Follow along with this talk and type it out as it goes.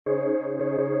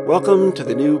Welcome to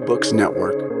the New Books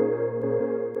Network.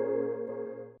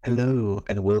 Hello,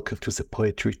 and welcome to the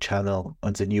Poetry Channel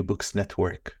on the New Books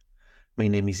Network. My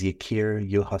name is Yakir,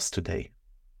 your host today.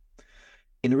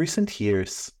 In recent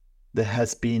years, there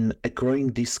has been a growing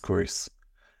discourse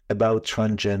about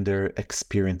transgender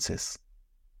experiences.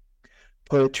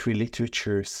 Poetry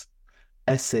literatures,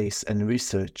 essays, and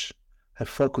research have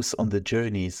focused on the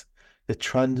journeys that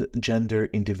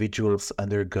transgender individuals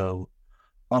undergo,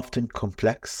 often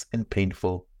complex and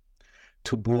painful,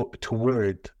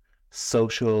 toward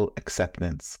social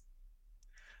acceptance.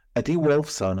 Adi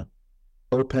Wolfson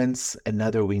opens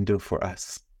another window for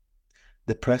us,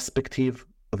 the perspective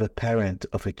of a parent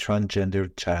of a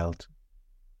transgender child.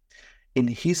 In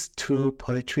his two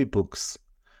poetry books,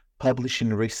 published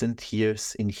in recent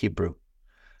years in Hebrew,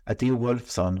 Adi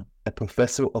Wolfson, a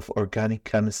professor of organic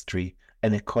chemistry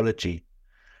and ecology,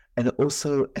 and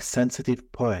also a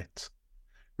sensitive poet,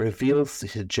 reveals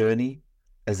his journey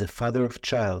as a father of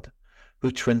child who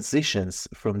transitions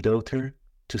from daughter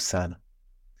to son.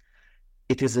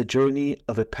 It is a journey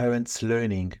of a parent's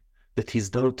learning that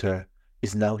his daughter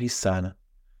is now his son,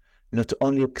 not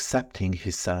only accepting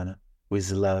his son with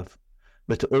love,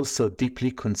 but also deeply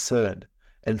concerned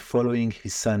and following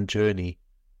his son's journey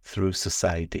through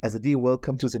society. Azadi,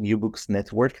 welcome to the New Books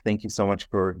Network. Thank you so much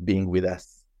for being with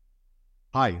us.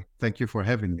 Hi, thank you for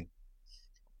having me.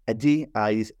 Adi,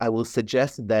 I will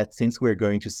suggest that since we're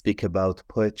going to speak about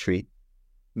poetry,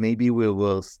 maybe we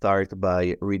will start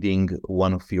by reading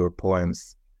one of your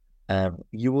poems.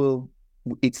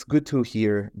 It's good to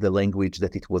hear the language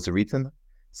that it was written.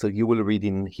 So you will read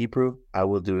in Hebrew, I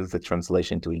will do the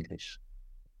translation to English.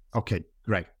 Okay,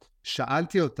 great.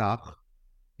 שאלתי אותך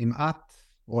אם את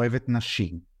אוהבת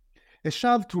נשים.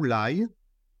 השבת אולי,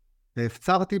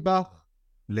 והפצרתי בך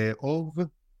לאהוב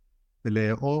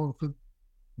ולאהוב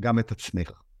גם את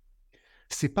עצמך.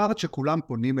 סיפרת שכולם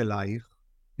פונים אלייך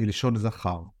מלשון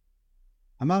זכר.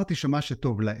 אמרתי שמה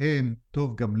שטוב להם,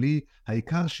 טוב גם לי,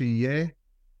 העיקר שיהיה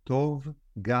טוב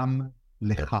גם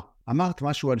לך. אמרת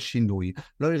משהו על שינוי,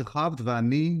 לא הרחבת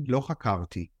ואני לא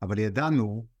חקרתי, אבל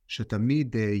ידענו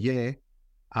שתמיד יהיה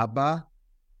אבא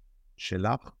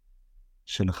שלך,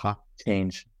 שלך.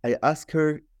 Change. I asked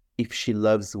her if she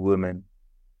loves women.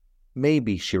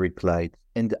 Maybe, she replied,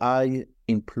 and I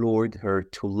implored her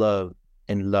to love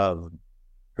and love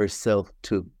herself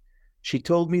too. She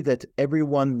told me that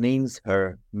everyone names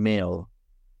her male.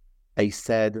 I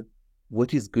said,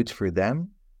 what is good for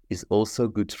them is also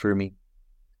good for me,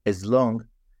 as long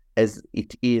as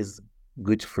it is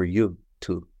good for you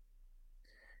too.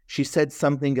 She said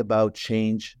something about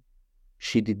change.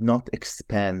 She did not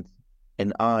expand,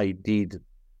 and I did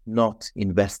not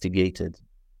investigate it.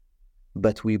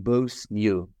 But we both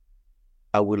knew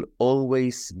I will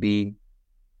always be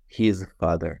his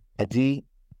father. Adi,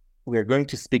 we are going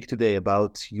to speak today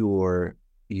about your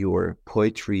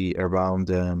poetry around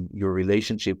your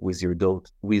relationship with your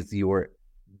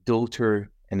daughter,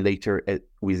 and later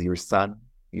with your son,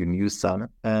 your new son.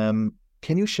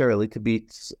 Can you share a little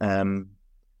bit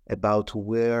about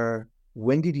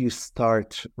when did you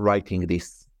start writing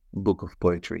this book of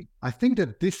poetry? I think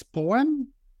that this poem,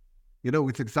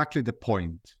 it's exactly the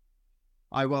point.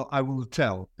 I will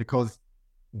tell, because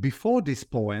before this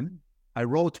poem, I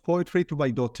wrote poetry to my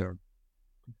daughter.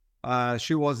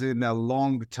 She was in a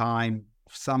long time,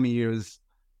 some years,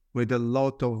 with a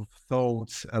lot of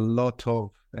thoughts, a lot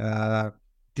of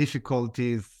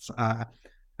difficulties.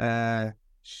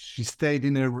 She stayed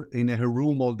in her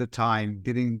room all the time,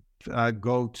 didn't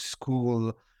go to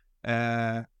school.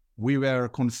 We were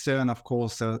concerned, of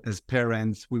course, as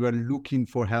parents. We were looking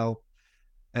for help.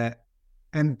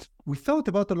 And we thought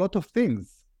about a lot of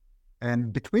things.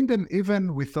 And between them,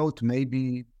 even we thought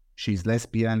maybe she's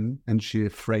lesbian and she's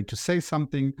afraid to say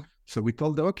something. So we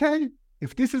told her, okay,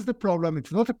 if this is the problem,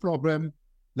 it's not a problem,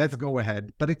 let's go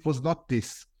ahead. But it was not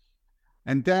this.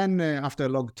 And then after a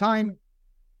long time,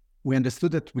 we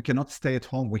understood that we cannot stay at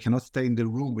home. We cannot stay in the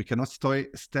room. We cannot stay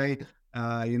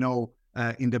in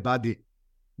the body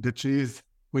that she is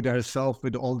with herself,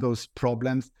 with all those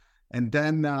problems. And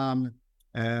then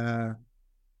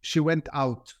she went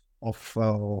out of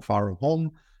our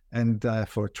home and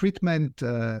for treatment.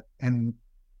 And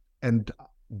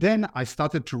then I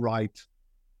started to write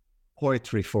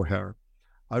poetry for her.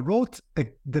 I wrote,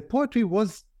 the poetry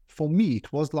was, for me,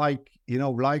 it was like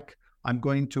I'm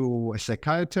going to a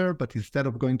psychiatrist, but instead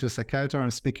of going to a psychiatrist,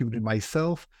 I'm speaking with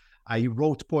myself. I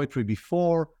wrote poetry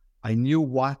before. I knew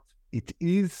what it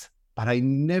is, but I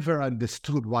never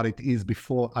understood what it is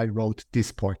before I wrote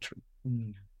this poetry.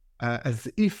 As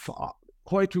if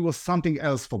poetry was something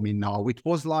else for me now. It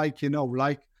was like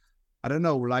I don't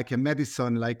know, like a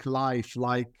medicine, like life,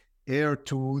 like air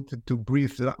to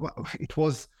breathe. It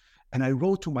was, and I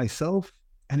wrote to myself,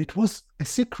 and it was a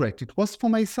secret. It was for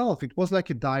myself. It was like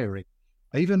a diary.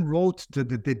 I even wrote the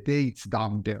dates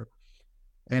down there.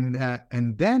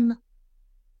 And then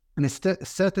in a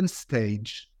certain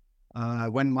stage,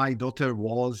 when my daughter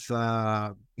was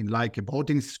in like a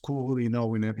boarding school, in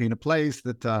a place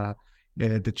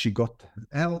that she got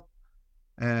help,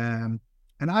 and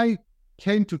I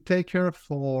came to take her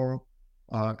for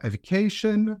a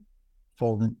vacation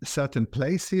from a certain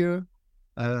place here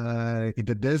in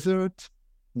the desert,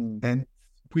 and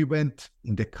we went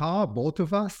in the car, both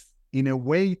of us, in a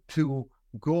way to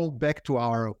go back to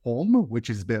our home, which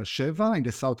is Beersheba in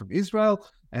the south of Israel,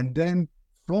 and then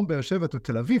from Beersheba to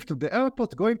Tel Aviv to the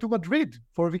airport, going to Madrid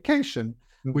for a vacation,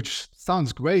 which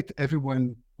sounds great.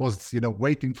 Everyone was,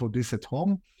 waiting for this at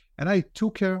home. And I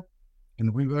took her,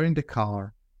 and we were in the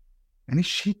car, and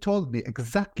she told me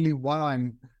exactly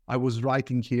why I was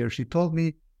writing here. She told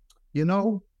me,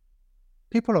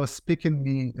 people are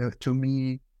speaking to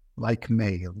me like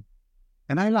male,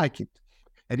 and I like it.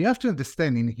 And you have to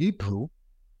understand, in Hebrew,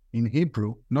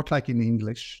 not like in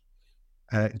English,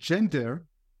 gender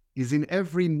is in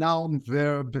every noun,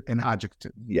 verb, and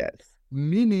adjective. Yes.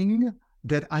 Meaning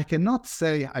that I cannot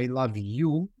say I love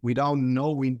you without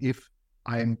knowing if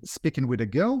I am speaking with a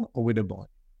girl or with a boy.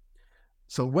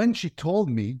 So when she told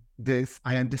me this,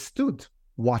 I understood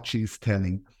what she is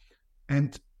telling.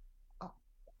 And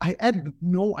I had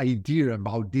no idea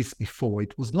about this before.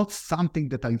 It was not something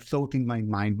that I thought in my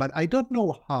mind, but I don't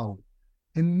know how.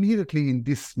 Immediately in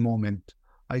this moment,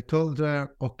 I told her,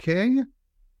 okay,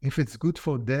 if it's good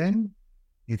for them,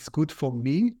 it's good for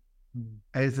me,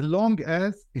 as long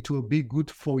as it will be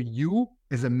good for you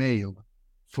as a male,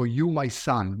 for you, my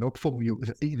son, not for you.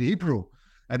 In Hebrew,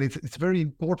 and it's very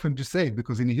important to say,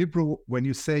 because in Hebrew, when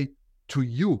you say to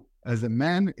you as a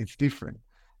man, it's different.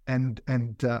 And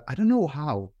I don't know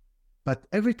how, but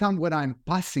every time when I'm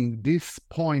passing this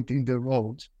point in the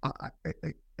road,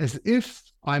 as if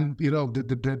I'm,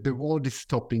 the world is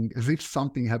stopping, as if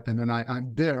something happened, and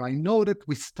I'm there. I know that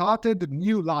we started a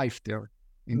new life there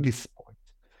in this point.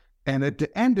 And at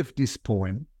the end of this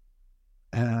poem,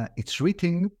 it's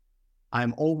written,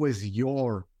 I'm always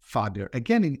your father.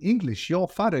 Again, in English, your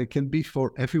father can be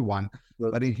for everyone.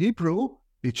 Well, but in Hebrew,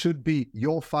 it should be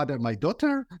your father, my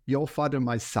daughter, your father,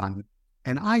 my son.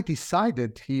 And I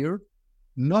decided here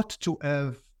not to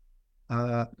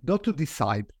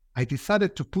decide. I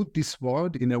decided to put this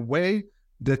word in a way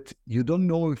that you don't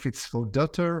know if it's for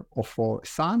daughter or for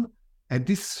son. And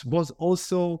this was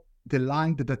also the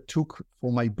line that I took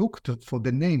for my book, for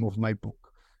the name of my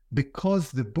book,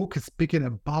 because the book is speaking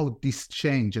about this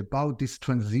change, about this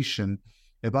transition,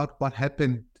 about what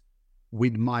happened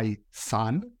with my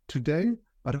son today,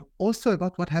 but also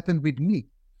about what happened with me,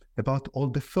 about all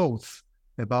the thoughts,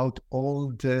 about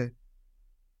all the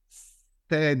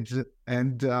sad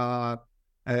and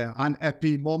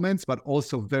unhappy moments, but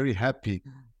also very happy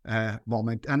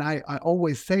moment. And I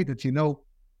always say that,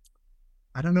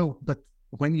 I don't know, but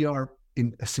when you're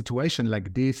in a situation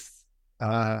like this,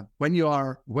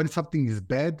 when something is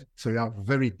bad, so you are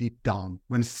very deep down.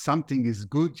 When something is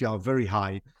good, you are very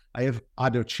high. I have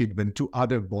other children, 2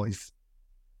 other boys.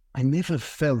 I never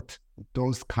felt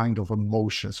those kind of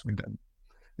emotions with them.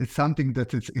 It's something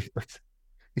that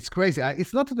it's crazy.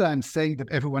 It's not that I'm saying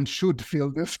that everyone should feel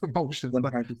these emotions,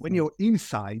 100%. But when you're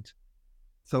inside,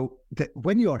 so that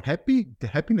when you are happy, the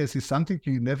happiness is something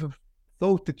you never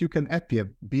thought that you can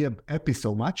be happy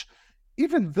so much.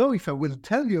 Even though if I will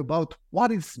tell you about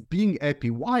what is being happy,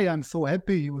 why I'm so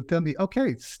happy, you will tell me, okay,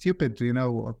 it's stupid,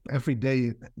 every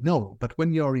day. No, but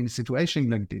when you're in a situation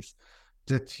like this,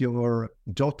 that your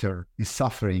daughter is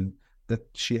suffering, that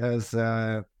she has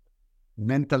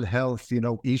mental health,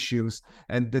 issues,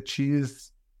 and that she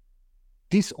is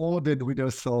disordered with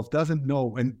herself, doesn't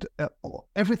know, and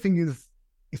everything is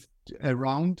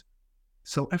around.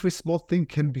 So every small thing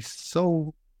can be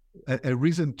so a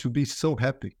reason to be so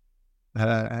happy.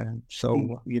 One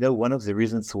of the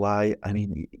reasons why,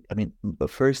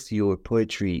 first, your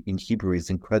poetry in Hebrew is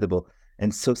incredible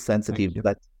and so sensitive.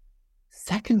 But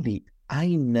secondly,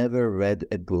 I never read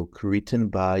a book written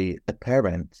by a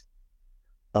parent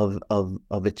of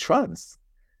a trans,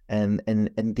 and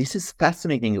this is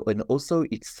fascinating. And also,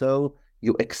 it's so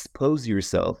you expose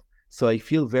yourself. So I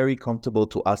feel very comfortable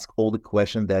to ask all the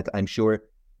questions that I'm sure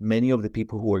many of the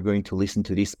people who are going to listen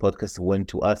to this podcast want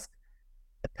to ask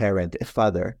a parent, a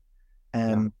father.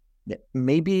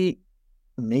 Maybe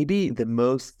the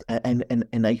most,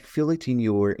 and I feel it in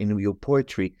your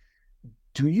poetry.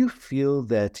 Do you feel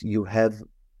that you have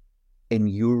a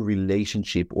new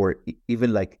relationship or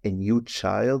even like a new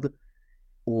child?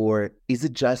 Or is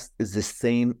it just the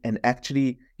same? And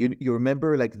actually, you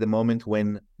remember like the moment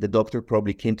when the doctor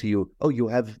probably came to you, oh, you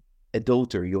have a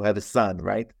daughter, you have a son,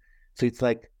 right? So it's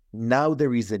like now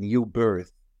there is a new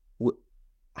birth.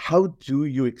 How do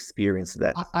you experience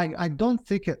that? I don't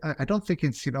think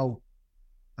it's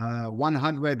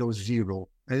 100 or zero.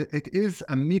 It is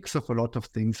a mix of a lot of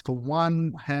things. For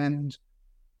one hand,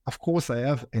 of course, I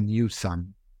have a new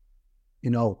son.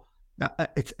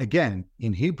 It's again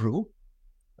in Hebrew.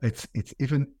 It's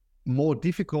even more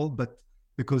difficult, but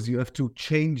because you have to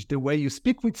change the way you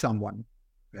speak with someone.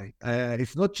 Right.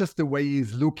 It's not just the way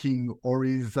he's looking or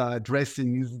he's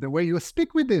dressing, it's the way you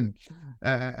speak with him.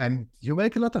 And you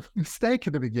make a lot of mistakes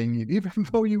at the beginning, even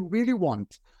though you really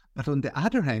want. But on the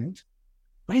other hand,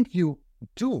 when you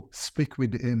do speak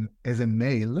with him as a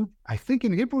male, I think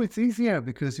in Hebrew it's easier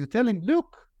because you tell him,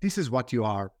 look, this is what you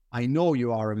are. I know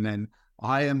you are a man.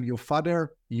 I am your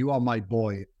father. You are my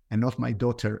boy and not my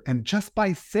daughter. And just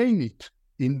by saying it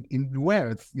in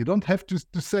words, you don't have to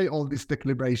say all this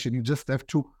declaration. You just have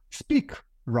to speak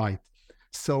right.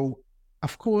 So,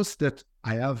 of course, that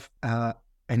I have a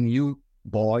new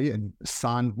boy and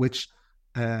son, which,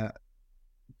 the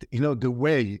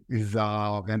way is,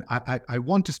 and I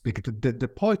want to speak,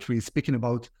 the poetry is speaking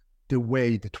about the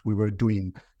way that we were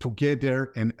doing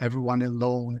together and everyone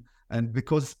alone. And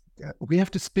because we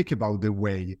have to speak about the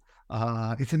way.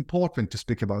 It's important to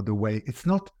speak about the way. It's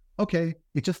not, okay,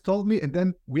 he just told me, and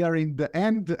then we are in the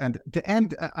end. And the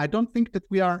end, I don't think that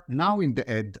we are now in the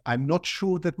end. I'm not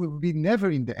sure that we will be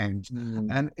never in the end.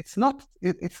 And it's not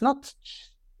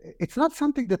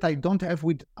something that I don't have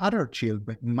with other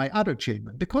children, my other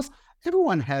children, because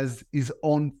everyone has his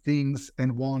own things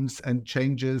and wants and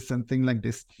changes and things like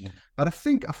this. Yeah. But I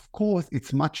think, of course,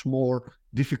 it's much more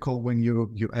difficult when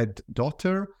you add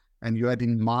daughter and you had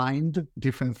in mind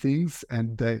different things,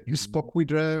 and you spoke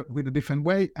with her with a different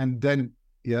way, and then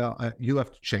you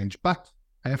have to change. But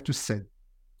I have to say,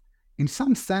 in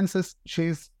some senses,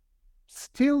 she's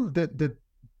still the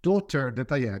daughter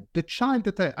that I had, the child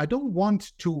that I don't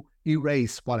want to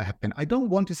erase what happened. I don't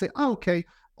want to say, oh, okay,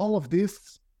 all of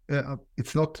this,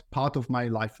 it's not part of my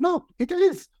life. No, it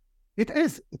is. It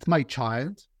is. It's my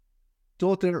child,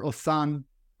 daughter or son.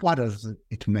 What does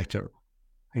it matter?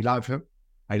 I love her.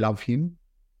 I love him.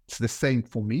 It's the same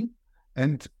for me.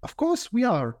 And of course, we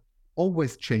are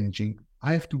always changing.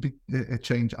 I have to be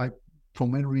change. For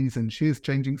many reasons, she is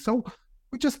changing. So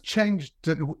we just changed.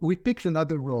 We picked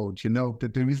another road.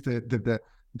 That there is the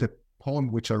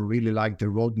poem which I really like, "The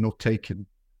Road Not Taken,"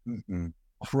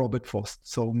 of Robert Frost.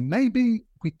 So maybe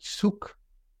we took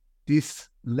this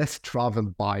less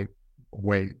traveled by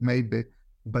way, maybe.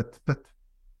 But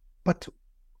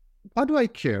why do I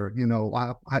care?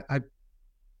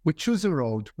 We choose a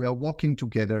road. We are walking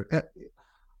together.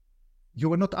 You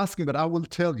were not asking, but I will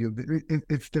tell you.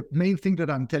 It's the main thing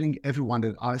that I'm telling everyone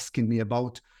that asking me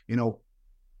about.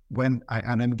 When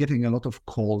I'm getting a lot of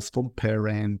calls from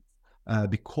parents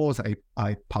because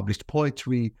I published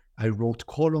poetry. I wrote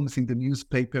columns in the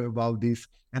newspaper about this,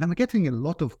 and I'm getting a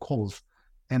lot of calls.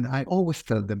 And I always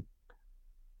tell them,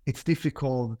 it's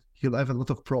difficult. You'll have a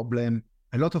lot of problem.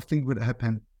 A lot of things will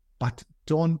happen, but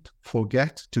don't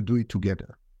forget to do it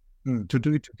together. To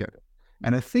do it together.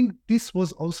 And I think this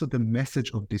was also the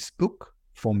message of this book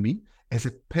for me as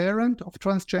a parent of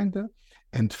transgender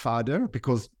and father,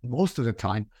 because most of the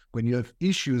time when you have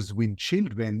issues with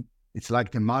children, it's like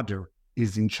the mother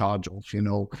is in charge of,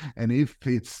 and if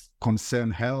it's concern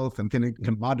health, and then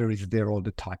the mother is there all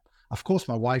the time. Of course,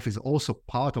 my wife is also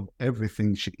part of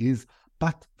everything she is.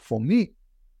 But for me,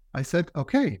 I said,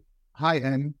 okay, I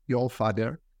am your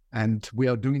father and we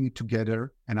are doing it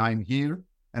together and I'm here.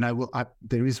 And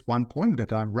there is one poem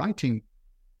that I'm writing.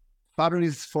 Father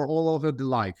is for all over the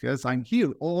life. Yes, I'm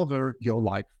here all over your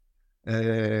life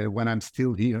when I'm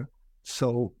still here.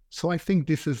 So I think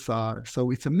this is,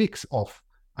 so it's a mix of,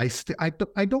 I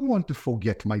don't want to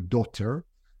forget my daughter.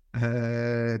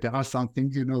 There are some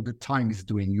things, the time is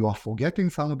doing. You are forgetting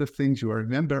some of the things, you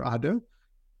remember other.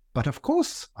 But of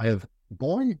course, I have a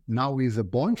boy. Now he's a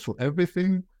boy for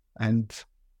everything. And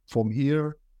from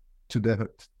here to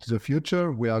the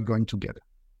future, we are going together.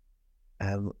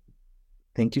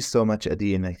 Thank you so much,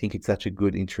 Adi, and I think it's such a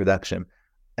good introduction.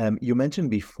 You mentioned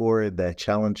before the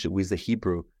challenge with the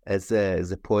Hebrew. As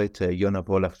a poet, Yona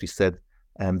Volach, she said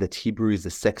that Hebrew is a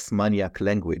sex maniac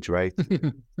language, right?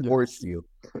 Force you.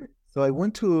 So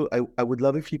I would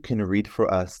love if you can read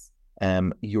for us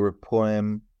your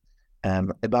poem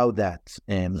about that.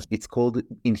 It's called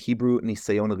in Hebrew,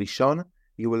 Nisayon Rishon.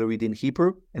 You will read in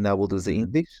Hebrew, and I will do the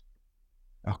English.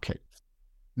 Okay.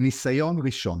 ניסיון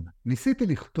ראשון. ניסיתי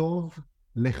לכתוב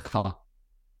לך,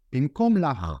 במקום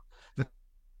לך.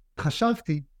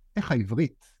 וחשבתי, איך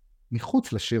העברית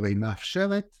מחוץ לשיר היא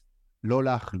מאפשרת לא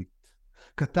להחליט.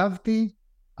 כתבתי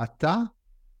אתה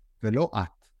ולא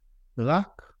את,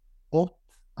 רק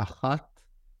אות אחת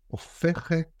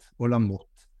הופכת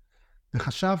עולמות.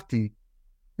 וחשבתי,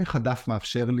 איך הדף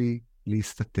מאפשר לי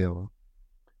להסתתר.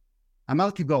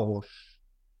 אמרתי בראש,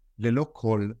 ללא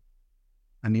קול,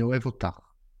 אני אוהב אותך.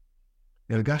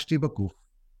 הרגשתי בגוף,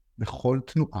 בכל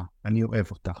תנועה, אני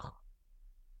אוהב אותך.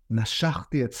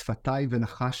 נשכתי את שפתיי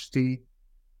ונחשתי,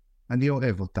 אני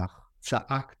אוהב אותך.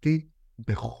 צעקתי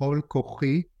בכל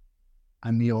כוחי,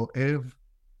 אני אוהב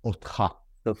אותך.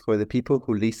 So for the people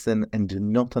who listen and do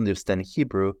not understand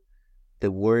Hebrew,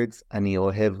 the words אני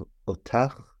אוהב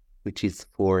אותך, which is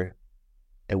for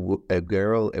a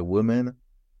girl, a woman,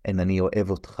 and אני אוהב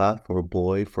אותך for a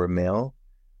boy, for a male.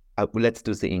 Let's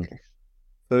do the English.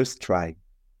 First try.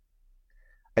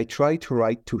 I tried to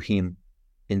write to him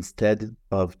instead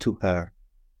of to her,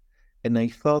 and I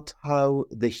thought how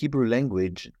the Hebrew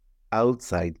language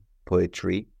outside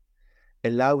poetry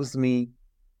allows me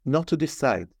not to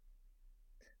decide.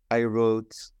 I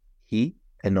wrote he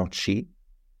and not she,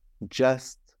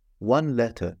 just one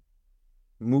letter,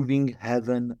 moving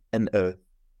heaven and earth.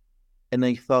 And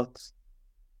I thought,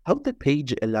 how the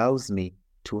page allows me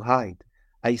to hide.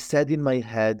 I said in my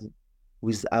head,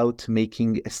 without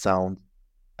making a sound,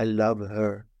 I love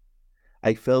her.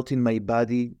 I felt in my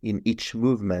body in each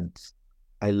movement,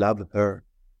 I love her.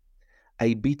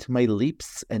 I beat my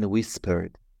lips and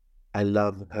whispered, I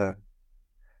love her.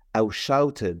 I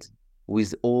shouted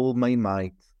with all my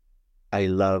might, I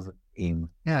love him.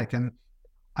 Yeah,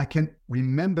 I can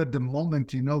remember the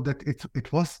moment, that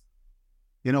it was,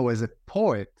 as a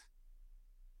poet,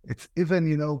 it's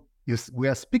even, we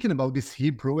are speaking about this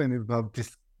Hebrew and about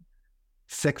this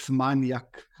sex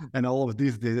maniac and all of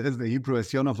this, as the Hebrew,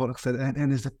 as Yonah Volk said,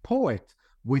 and as a poet,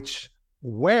 which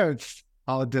words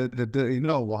are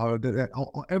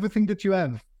everything that you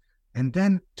have, and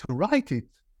then to write it,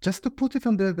 just to put it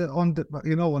on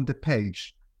the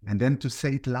page, and then to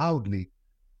say it loudly.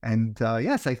 And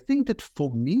yes, I think that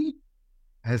for me,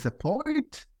 as a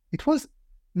poet, it was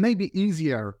maybe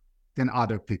easier than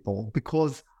other people,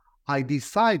 because I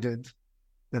decided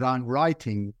that I'm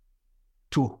writing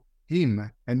to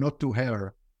him and not to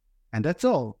her, and that's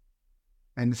all.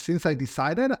 And since I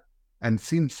decided, and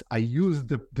since I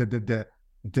used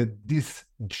this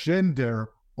gender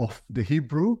of the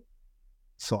Hebrew,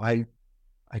 so I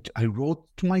wrote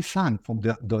to my son from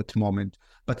that moment.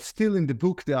 But still, in the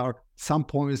book, there are some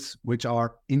poems which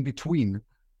are in between,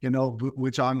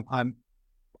 which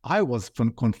I was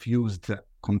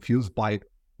confused by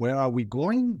where are we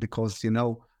going? Because,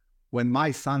 when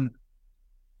my son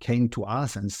came to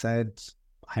us and said,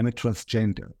 I'm a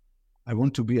transgender, I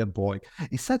want to be a boy,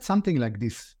 he said something like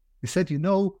this. He said,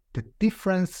 the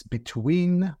difference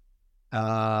between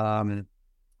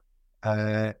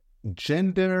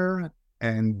gender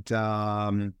and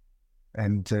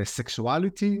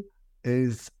sexuality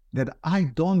is that I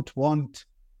don't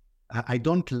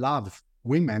love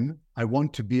women. I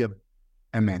want to be a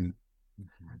man.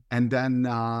 Mm-hmm.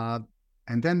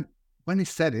 And then when he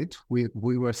said it,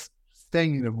 we were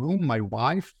staying in a room, my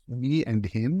wife, me, and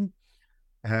him,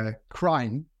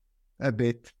 crying a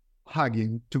bit,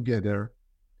 hugging together.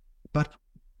 But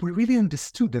we really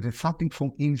understood that it's something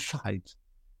from inside.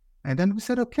 And then we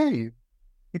said, okay,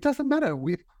 it doesn't matter.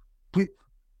 We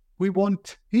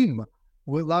want him.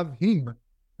 We love him,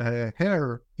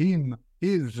 her, him,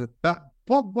 his.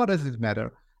 What does it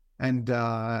matter? And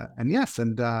yes,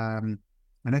 and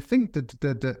I think that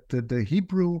the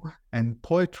Hebrew and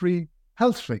poetry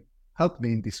helped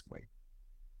me in this way.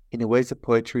 In a way, the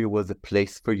poetry was a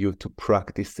place for you to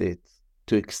practice it,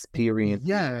 to experience.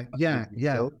 Yeah,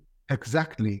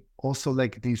 exactly. Also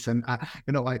like this, and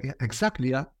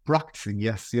practicing.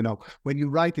 Yes, when you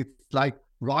write it, it's like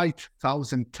write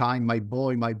 1,000 times, my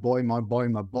boy, my boy, my boy,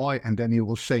 my boy, and then you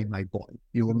will say my boy.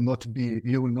 You will not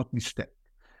mistake.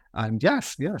 And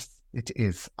yes, it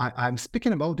is. I'm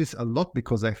speaking about this a lot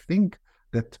because I think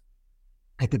that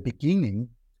at the beginning,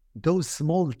 those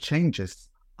small changes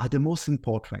are the most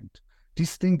important.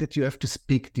 This thing that you have to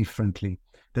speak differently,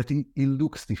 that it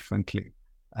looks differently,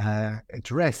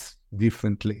 dress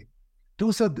differently.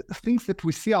 Those are the things that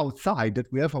we see outside,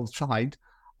 that we have outside,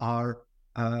 are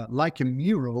like a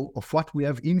mirror of what we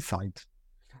have inside.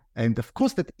 And of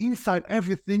course, that inside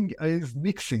everything is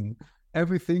mixing.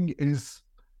 Everything is,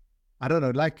 I don't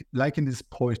know, like in this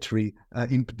poetry,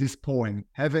 in this poem,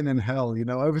 heaven and hell,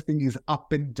 everything is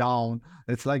up and down.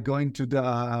 It's like going to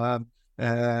the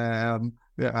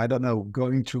I don't know,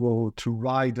 going to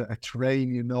ride a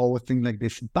train, you know, a thing like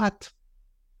this. But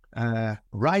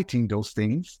writing those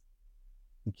things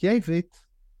gave it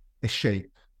a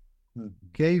shape,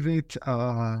 gave it,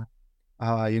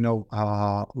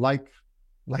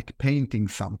 like painting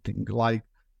something,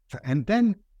 and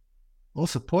then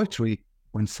also poetry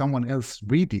when someone else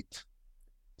read it.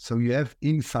 So you have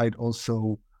inside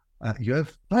also, you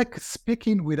have like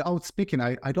speaking without speaking.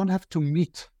 I don't have to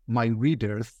meet my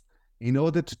readers in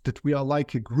order that we are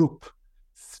like a group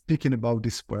speaking about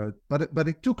this word. But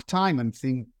it took time and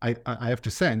I have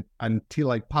to say,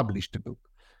 until I published the book,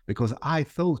 because I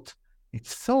thought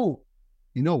it's so,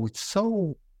 it's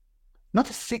so, not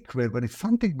a secret, but it's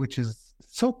something which is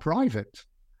so private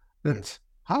that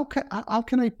how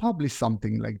can I publish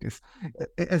something like this?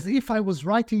 As if I was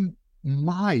writing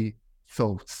my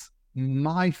thoughts,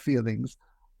 my feelings,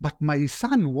 but my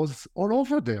son was all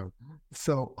over there.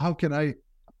 So how can I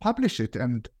publish it?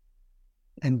 And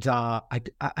I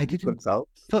didn't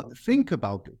think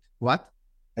about it. What?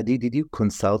 Did you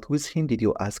consult with him? Did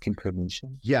you ask him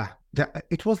permission? Yeah,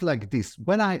 it was like this.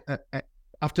 When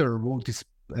after I wrote these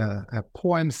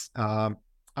poems, I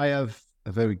have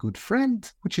a very good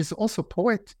friend, which is also a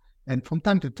poet. And from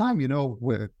time to time,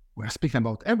 we're speaking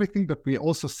about everything, but we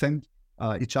also send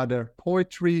each other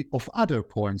poetry of other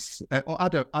poems, or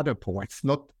other poets,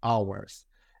 not ours.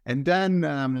 And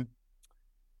then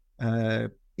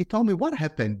he told me, what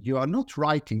happened? You are not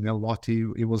writing a lot.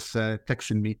 He was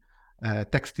texting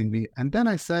me. And then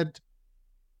I said,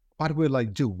 what will I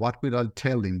do? What will I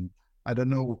tell him? I don't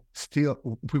know.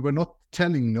 Still, we were not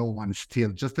telling no one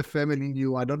still, just the family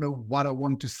knew. I don't know what I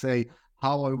want to say,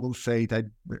 how I will say it.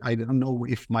 I don't know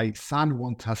if my son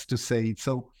wants us to say it.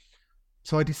 So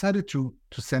I decided to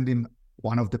send him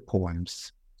one of the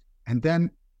poems. And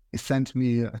then he sent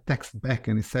me a text back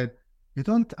and he said, you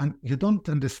don't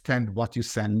understand what you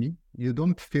send me. You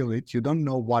don't feel it. You don't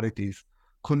know what it is.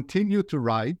 Continue to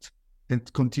write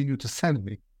and continue to send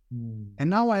me. And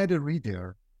now I had a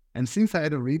reader. And since I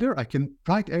had a reader, I can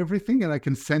write everything and I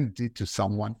can send it to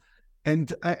someone.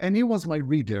 And he was my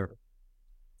reader.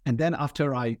 And then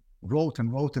after I wrote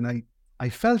and I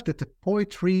felt that the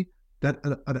poetry,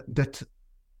 that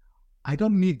I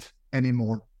don't need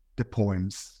anymore the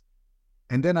poems.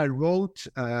 And then I wrote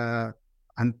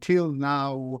until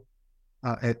now,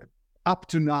 up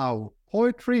to now,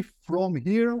 poetry from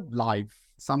here, live,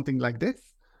 something like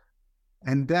this.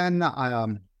 And then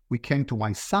we came to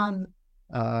my son,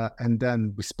 and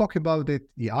then we spoke about it.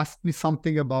 He asked me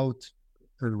something about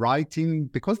writing,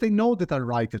 because they know that I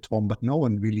write at home, but no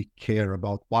one really care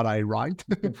about what I write.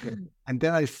 And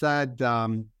then I said,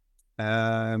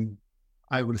 I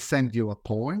will send you a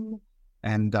poem.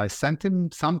 And I sent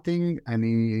him something, and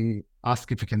he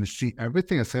asked if he can see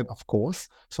everything. I said, of course.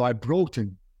 So I brought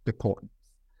him the poem.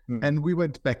 And we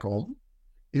went back home.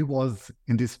 It was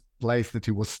in this place that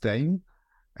he was staying.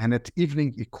 And at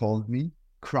evening, he called me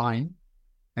crying.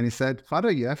 And he said, Father,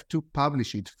 you have to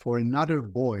publish it for another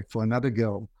boy, for another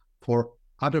girl, for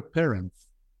other parents.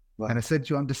 Wow. And I said,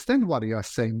 you understand what you are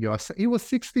saying? He was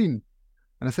 16.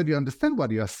 And I said, you understand what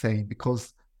you are saying?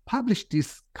 Because publish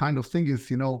this kind of thing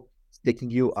is,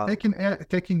 taking you out.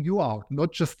 Taking you out,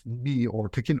 not just me, or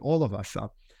taking all of us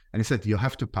out. And he said, you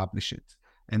have to publish it.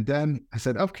 And then I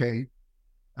said, okay,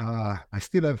 I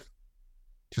still have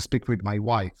to speak with my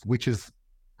wife, which is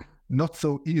not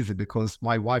so easy, because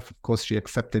my wife, of course, she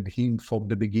accepted him from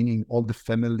the beginning, all the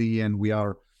family, and we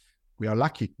are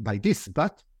lucky by this,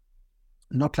 but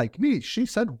not like me. She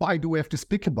said, why do we have to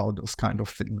speak about those kind of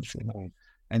things?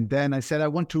 And then I said, I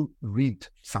want to read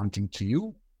something to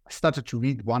you. I started to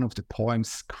read one of the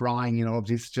poems, crying, all of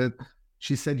this.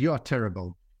 She said, you are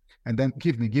terrible. And then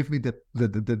give me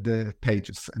the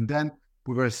pages. And then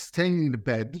we were staying in the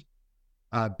bed,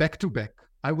 back to back.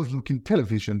 I was looking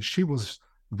television. She was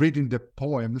reading the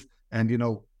poems and,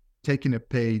 taking a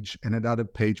page and another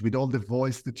page with all the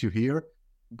voice that you hear,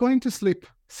 going to sleep,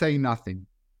 saying nothing.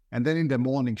 And then in the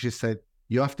morning, she said,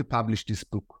 you have to publish this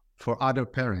book for other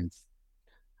parents.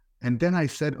 And then I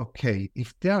said, okay,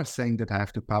 if they are saying that I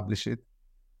have to publish it,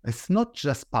 it's not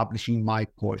just publishing my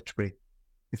poetry.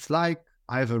 It's like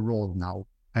I have a role now.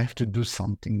 I have to do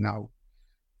something now.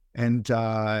 And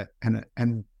I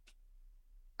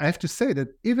have to say that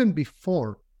even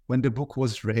before, when the book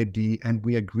was ready and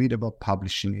we agreed about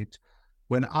publishing it,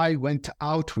 when I went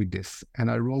out with this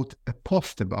and I wrote a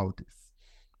post about this,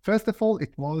 first of all,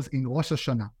 it was in Rosh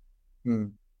Hashanah.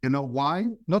 You know why?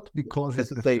 Not because it's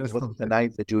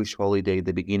the Jewish holiday,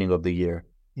 the beginning of the year.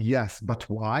 Yes, but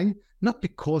why? Not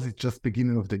because it's just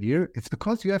beginning of the year. It's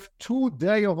because you have 2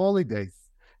 days of holidays.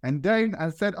 And then I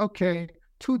said, okay,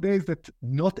 2 days that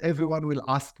not everyone will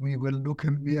ask me, will look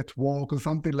at me at work or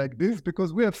something like this,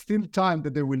 because we have still time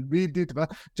that they will read it.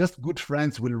 But just good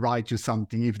friends will write you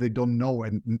something if they don't know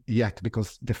yet,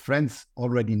 because the friends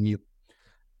already knew.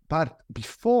 But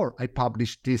before I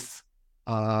published this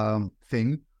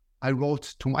thing, I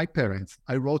wrote to my parents.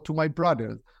 I wrote to my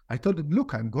brothers. I told them,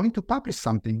 look, I'm going to publish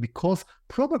something because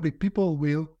probably people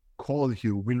will call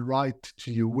you, will write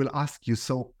to you, will ask you.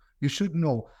 So you should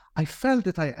know. I felt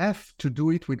that I have to do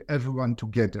it with everyone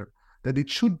together, that it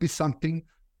should be something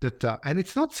that, and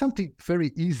it's not something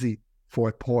very easy for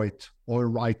a poet or a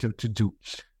writer to do.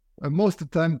 Most of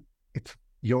the time, it's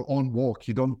your own work.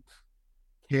 You don't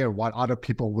care what other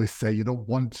people will say. You don't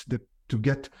want to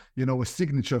get, a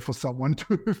signature for someone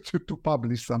to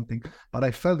publish something. But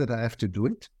I felt that I have to do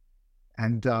it.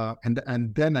 And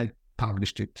then I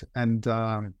published it. And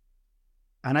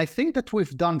I think that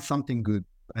we've done something good.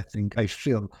 I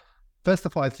feel, first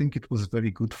of all, I think it was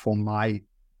very good for my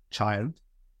child,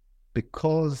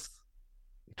 because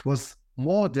it was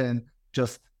more than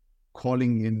just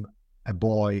calling him a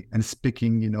boy and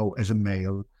speaking, as a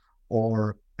male,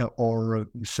 or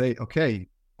say, okay,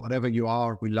 whatever you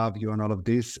are, we love you and all of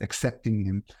this, accepting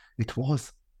him. It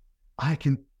was, I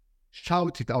can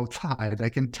shout it outside. I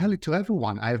can tell it to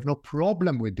everyone. I have no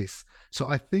problem with this. So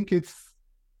I think it's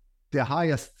the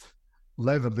highest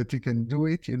level that you can do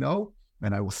it,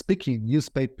 And I was speaking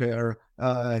newspaper,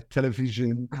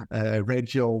 television,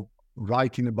 radio,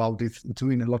 writing about this,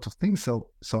 doing a lot of things.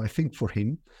 So I think for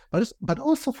him, but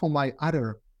also for my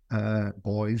other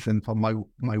boys and for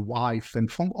my wife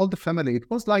and from all the family, it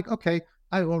was like, okay,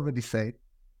 I already said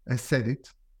it.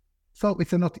 So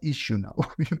it's not issue now.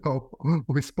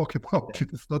 We spoke about it.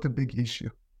 It's not a big issue.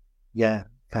 Yeah,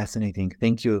 fascinating.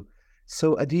 Thank you.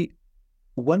 So Adi,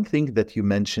 one thing that you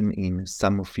mention in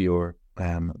some of your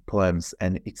poems,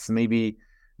 and it's maybe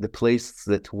the place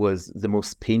that was the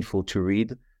most painful to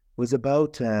read, was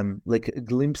about like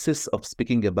glimpses of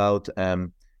speaking about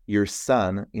your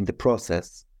son in the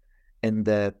process, and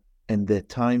the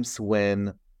times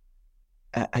when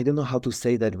I don't know how to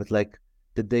say that, but like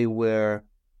that they were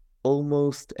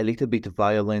almost a little bit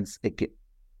violence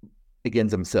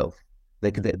against themselves.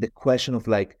 Like the question of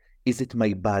like, is it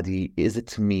my body? Is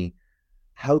it me?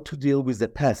 How to deal with the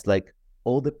past? Like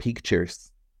all the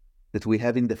pictures that we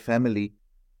have in the family.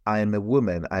 I am a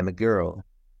woman, I'm a girl,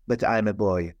 but I'm a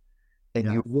boy. And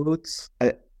you wrote,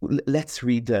 let's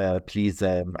read, please.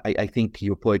 I think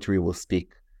your poetry will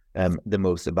speak the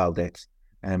most about that.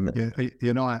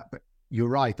 You're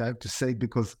right. I have to say,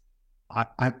 because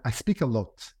I speak a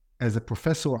lot. As a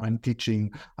professor, I'm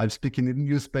teaching, I'm speaking in the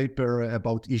newspaper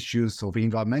about issues of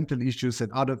environmental issues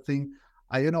and other things.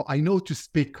 I know to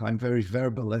speak. I'm very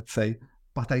verbal, let's say.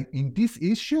 But in this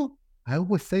issue, I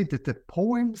always say that the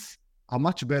poems are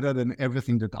much better than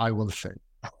everything that I will say.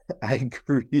 I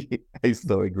agree. I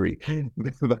so agree.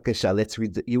 בבקשה, let's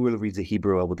read. You will read the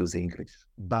Hebrew, I will do the English.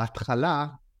 בהתחלה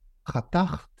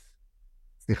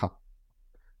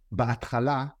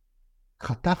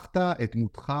חתכת את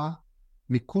דמותך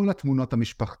מכל התמונות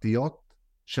המשפחתיות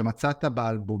שמצאת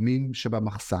באלבומים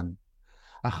שבמחסן.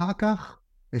 אחר כך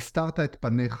הסתרת את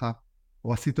פניך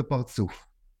או עשית פרצוף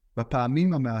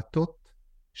בפעמים המעטות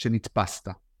שנתפסת.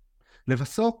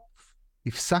 לבסוף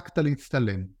הפסקת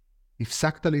להצטלם,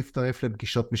 הפסקת להצטרף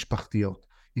לפגישות משפחתיות,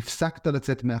 הפסקת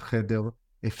לצאת מהחדר,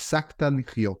 הפסקת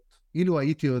לחיות. אילו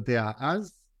הייתי יודע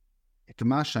אז את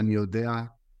מה שאני יודע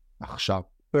עכשיו.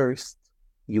 First,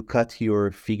 you cut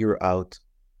your figure out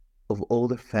of all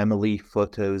the family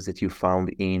photos that you found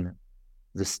in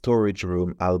the storage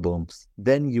room albums.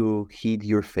 Then you hid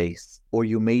your face, or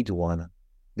you made one,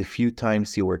 the few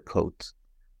times you were caught.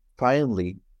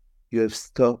 Finally, you have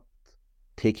stopped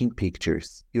taking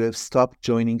pictures. You have stopped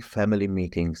joining family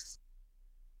meetings.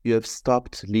 You have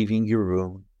stopped leaving your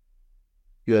room.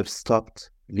 You have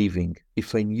stopped living.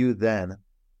 If I knew then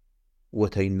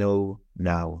what I know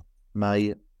now.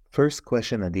 My first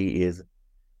question, Adi, is,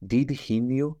 did he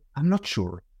knew? I'm not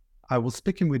sure. I was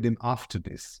speaking with him after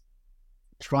this,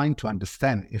 trying to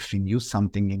understand if he knew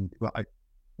something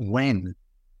when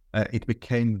it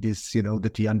became this,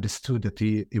 that he understood that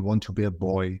he wanted to be a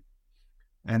boy.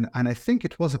 And I think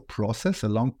it was a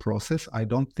long process. I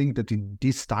don't think that in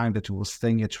this time that he was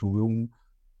staying at room,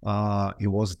 he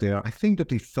was there. I think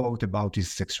that he thought about his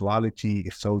sexuality. He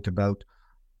thought about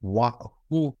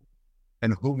who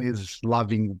and whom is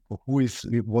loving, who is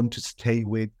he want to stay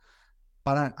with.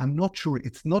 But I'm not sure.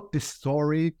 It's not the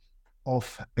story of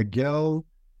a girl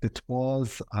that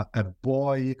was a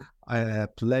boy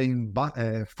playing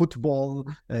football,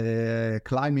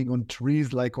 climbing on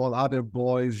trees like all other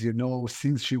boys,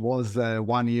 since she was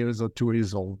 1 year or 2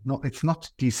 years old. No, it's not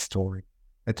this story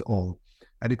at all.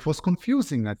 And it was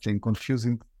confusing, I think,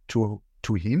 to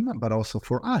him, but also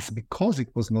for us, because it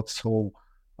was not so,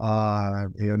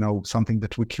 something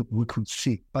that we could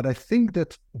see. But I think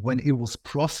that when he was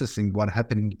processing what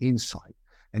happening inside,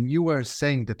 and you were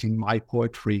saying that in my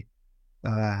poetry,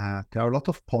 there are a lot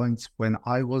of points when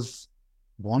I was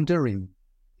wondering,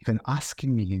 even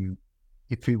asking him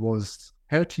if he was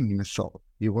hurting himself.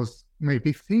 He was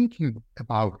maybe thinking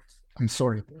about, I'm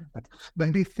sorry, but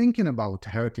maybe thinking about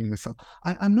hurting himself.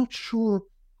 I'm not sure.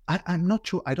 I'm not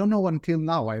sure. I don't know until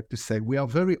now, I have to say. We are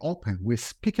very open. We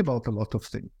speak about a lot of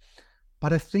things.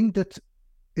 But I think that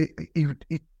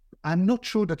I'm not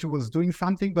sure that he was doing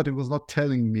something, but he was not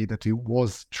telling me that he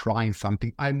was trying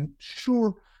something. I'm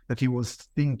sure that he was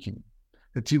thinking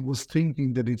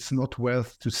that it's not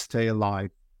worth to stay alive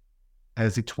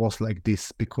as it was like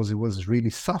this, because he was really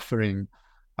suffering.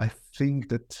 I think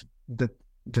that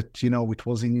it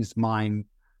was in his mind.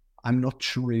 I'm not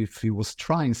sure if he was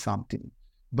trying something,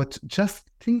 but just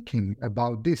thinking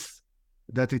about this,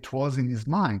 that it was in his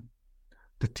mind,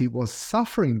 that he was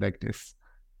suffering like this,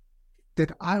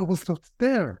 that I was not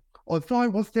there. Although I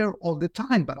was there all the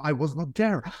time, but I was not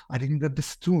there. I didn't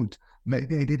understood.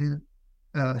 Maybe I didn't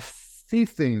see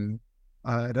things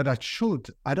that I should.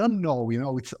 I don't know.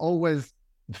 It's always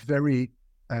very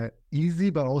easy,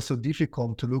 but also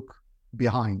difficult to look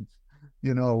behind.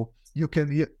 You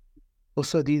can.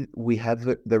 Also, we have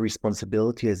the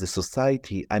responsibility as a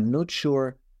society. I'm not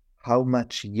sure how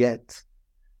much yet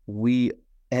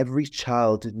every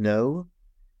child know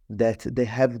that they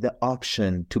have the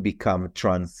option to become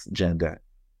transgender,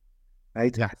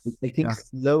 right? Yes. I think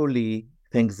slowly,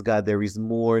 thanks God, there is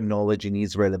more knowledge in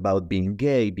Israel about being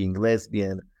gay, being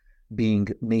lesbian, being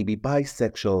maybe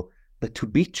bisexual, but to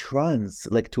be trans,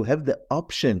 like to have the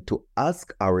option to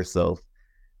ask ourselves,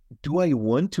 do I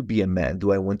want to be a man?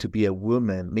 Do I want to be a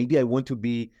woman? Maybe I want to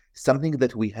be something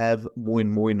that we have more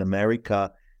and more in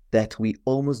America that we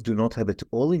almost do not have at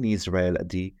all in Israel,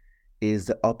 Adi, is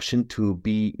the option to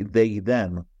be they,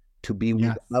 them, to be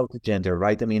without gender,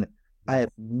 right? I mean, I have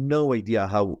no idea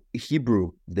how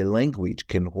Hebrew, the language,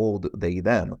 can hold they,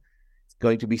 them. It's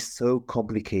going to be so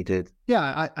complicated.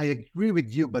 Yeah, I agree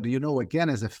with you, but again,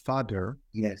 as a father,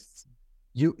 yes,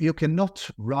 you cannot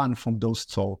run from those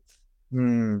thoughts.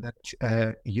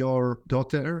 That your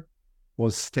daughter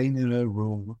was staying in her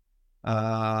room,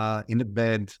 in a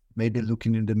bed, maybe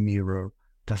looking in the mirror,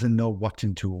 doesn't know what to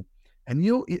do. And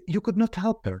you could not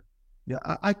help her. Yeah,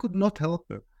 I could not help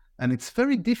her. And it's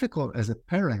very difficult as a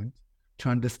parent to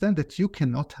understand that you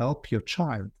cannot help your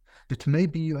child, that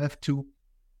maybe you have to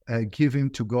give him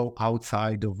to go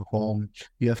outside of home.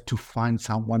 You have to find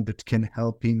someone that can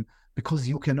help him, because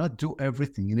you cannot do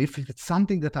everything. And if it's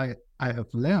something that I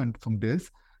have learned from this,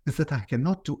 is that I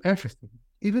cannot do everything.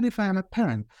 Even if I am a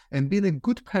parent, and being a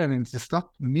good parent is not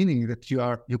meaning that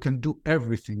you can do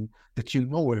everything, that you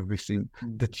know everything,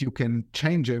 that you can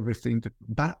change everything.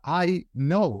 But I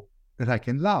know that I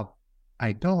can love.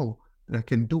 I know that I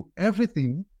can do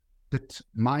everything, that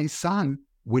my son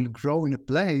will grow in a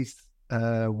place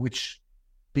which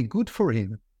be good for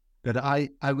him, that I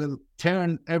will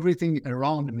turn everything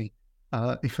around me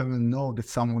if I will know that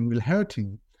someone will hurt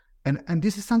him. And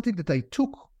this is something that I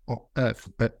took,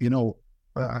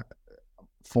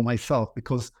 for myself,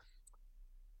 because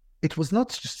it was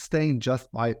not staying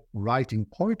just by writing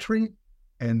poetry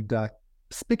and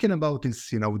speaking about this,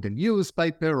 the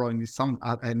newspaper or in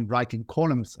and writing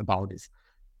columns about this.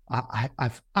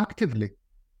 I've actively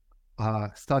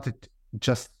started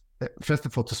just, first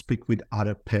of all, to speak with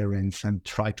other parents and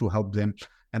try to help them.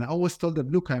 And I always told them,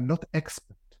 look, I'm not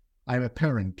expert. I'm a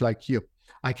parent like you.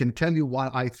 I can tell you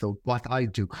what I thought, what I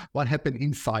do, what happened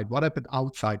inside, what happened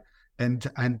outside. And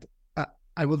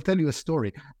I will tell you a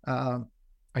story.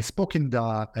 I spoke in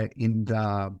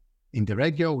the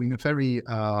radio in a very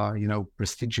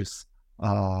prestigious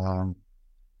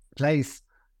place,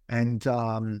 and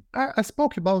I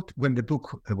spoke about when the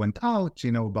book went out.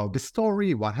 About the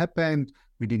story, what happened.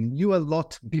 We didn't know a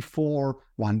lot before.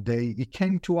 One day it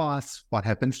came to us, what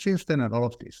happened since then, and all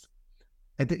of this.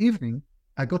 At the evening,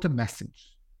 I got a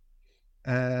message,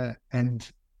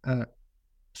 and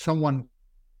someone,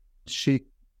 she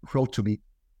wrote to me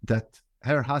that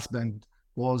her husband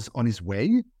was on his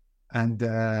way, and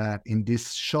in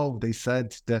this show they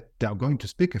said that they are going to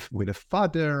speak with a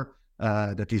father,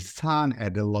 that his son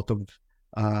had a lot of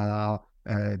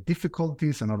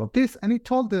difficulties and all of this. And he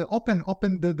told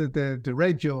open the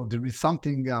radio. There is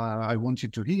something I want you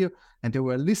to hear. And they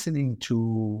were listening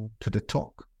to the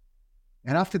talk.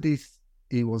 And after this,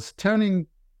 he was turning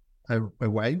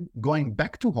away, going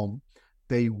back to home.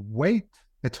 They wait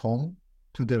at home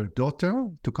to their daughter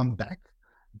to come back.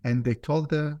 And they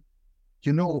told her,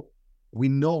 we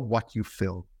know what you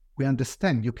feel. We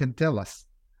understand. You can tell us.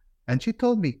 And she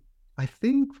told me, I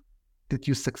think that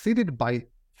you succeeded by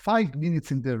 5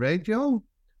 minutes in the radio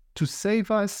to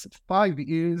save us 5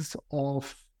 years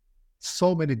of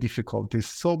so many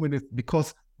difficulties,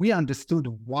 because we understood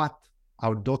what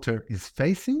our daughter is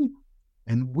facing,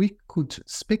 and we could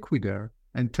speak with her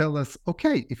and tell us,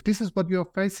 okay, if this is what you're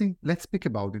facing, let's speak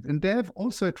about it. And they have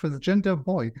also a transgender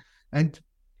boy. And,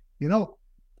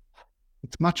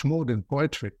 it's much more than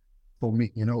poetry for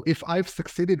me. If I've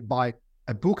succeeded by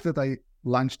a book that I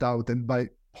launched out and by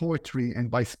poetry and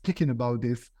by speaking about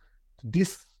this,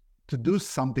 to do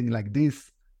something like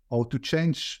this, or to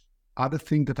change other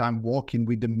things that I'm working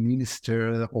with the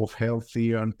Minister of Health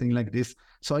here and things like this.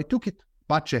 So I took it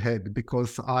much ahead,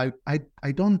 because I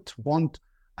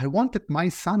want that my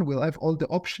son will have all the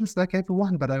options like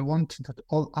everyone, but I want that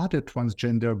all other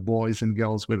transgender boys and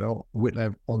girls will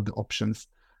have all the options.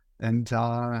 And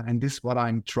this is what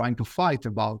I'm trying to fight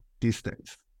about these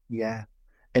days. Yeah.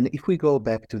 And if we go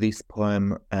back to this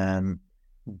poem,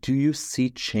 do you see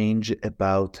change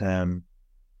about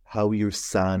how your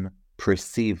son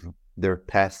perceive their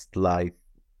past life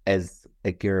as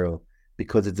a girl?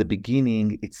 Because at the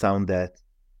beginning, it sounded that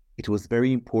it was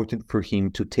very important for him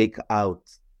to take out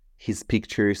his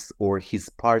pictures or his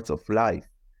parts of life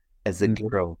as a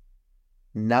girl.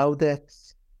 Now that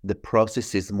the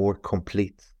process is more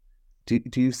complete,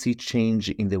 do you see change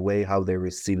in the way how they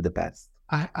receive the past?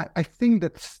 I think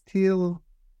that still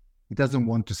he doesn't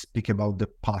want to speak about the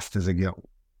past as a girl.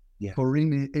 Yeah. For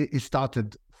him, it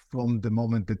started from the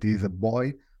moment that he's a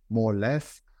boy, more or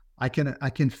less. I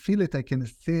can feel it. I can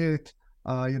see it.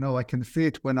 I can see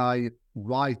it when I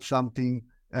write something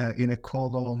in a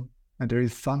column, and there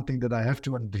is something that I have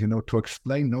to, to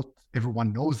explain. Not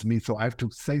everyone knows me, so I have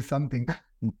to say something.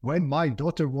 When my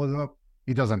daughter was up,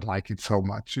 he doesn't like it so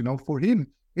much. For him,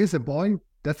 he's a boy.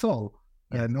 That's all.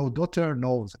 No daughter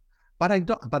knows. But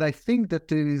I think that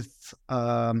there is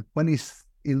when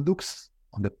he looks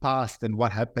on the past and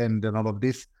what happened and all of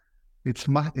this, is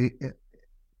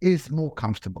more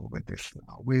comfortable with this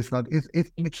now.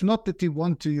 It's not that he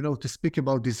wants to to speak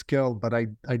about this girl, but I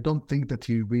don't think that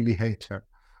he really hates her.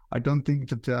 I don't think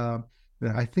that.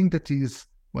 I think that he's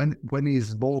when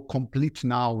he's more complete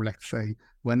now. Let's say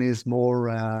when he's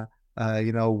more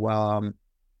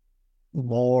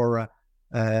more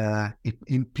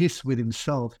in peace with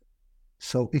himself,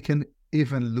 so he can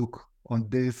even look on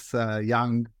this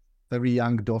very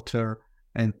young daughter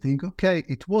and think, okay,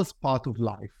 it was part of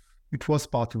life. It was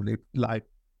part of life.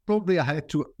 Probably I had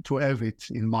to have it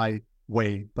in my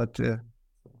way, but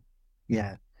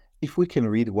yeah. If we can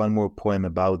read one more poem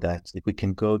about that, if we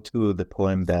can go to the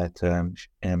poem that I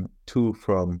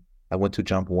want to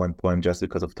jump one poem just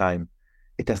because of time.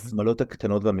 את השמלות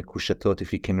הקטנות והמקושטות,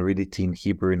 if you can read it in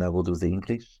Hebrew and I will do the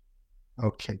English.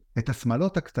 אוקיי. את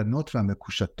השמלות הקטנות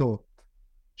והמקושטות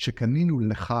שקנינו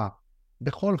לך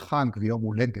בכל חג ויום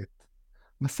הולדת,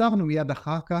 מסרנו מיד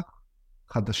אחר כך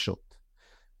חדשות.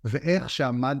 ואיך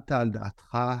שעמדת על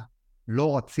דעתך,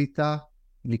 לא רצית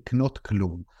לקנות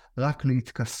כלום, רק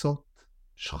להתכסות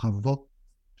שכבות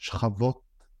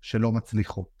שלא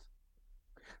מצליחות.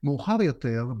 מאוחר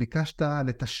יותר ביקשת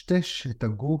לטשטש את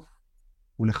הגוף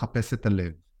ולחפש את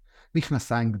הלב.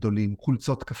 מכנסיים גדולים,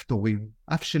 חולצות כפתורים,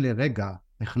 אף שלרגע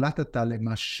החלטת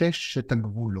למשש את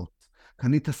הגבולות.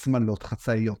 קנית שמלות,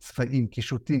 חצאיות, צבעים,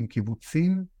 קישוטים,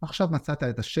 קיבוצים, עכשיו מצאת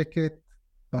את השקט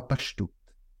והפשטות.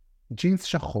 ג'ינס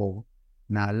שחור,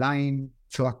 נעליים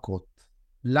צועקות,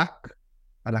 לק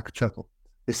על הקצרות.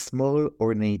 The small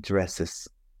ornate dresses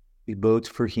we bought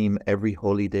for him every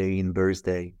holiday and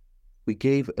birthday, we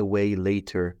gave away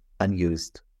later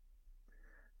unused.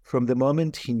 From the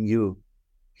moment he knew,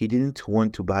 he didn't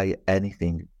want to buy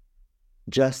anything,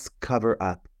 just cover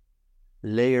up,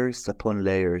 layers upon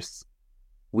layers,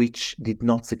 which did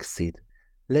not succeed.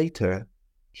 Later,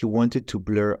 he wanted to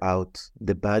blur out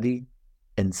the body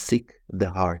and seek the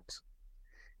heart.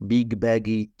 Big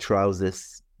baggy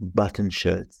trousers, button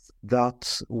shirts,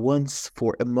 that once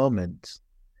for a moment,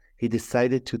 he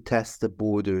decided to test the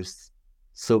borders,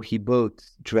 so he bought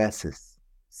dresses,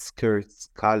 skirts,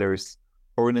 colors,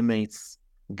 ornaments,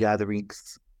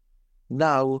 gatherings.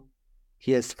 Now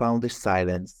he has found the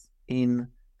silence in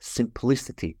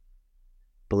simplicity.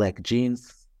 Black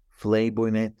jeans, flay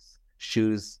bonnets,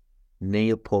 shoes,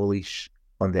 nail polish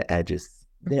on the edges.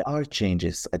 There are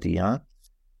changes at the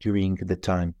during the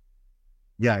time.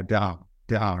 Yeah,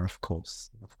 there are, of course.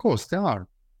 Of course, there are.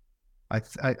 I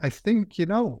think,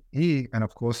 he, and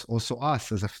of course also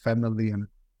us as a family, and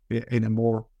in a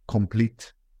more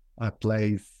complete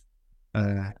place,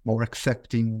 more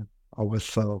accepting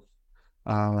ourselves,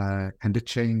 and the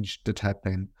change that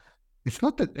happened. It's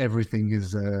not that everything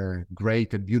is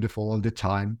great and beautiful all the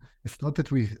time. It's not that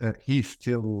he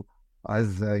still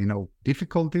has,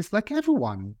 difficulties like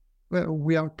everyone. Well,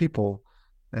 we are people.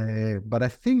 But I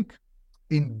think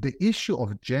in the issue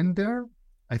of gender,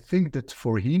 I think that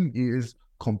for him, he is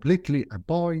completely a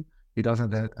boy. He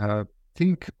doesn't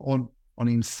think on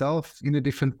himself in a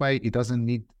different way. He doesn't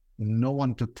need no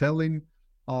one to tell him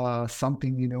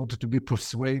something in order to be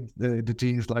persuaded that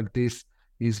he is like this.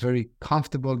 He's very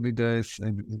comfortable with this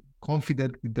and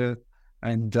confident with that.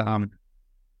 And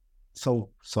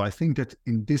so I think that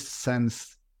in this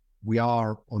sense, we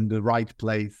are on the right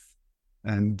place.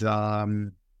 And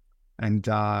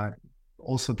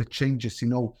also the changes,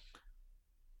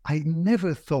 I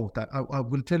never thought that, I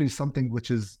will tell you something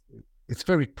which it's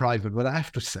very private, but I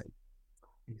have to say,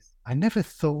 I never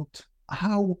thought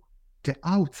how the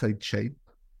outside shape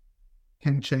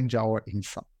can change our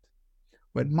inside.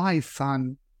 When my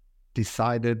son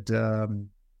decided to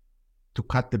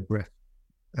cut the breath,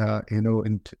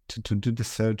 and to do the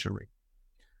surgery,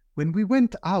 when we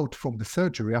went out from the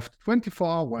surgery after 24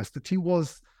 hours, that he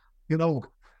was, it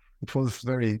was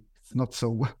it's not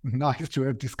so nice to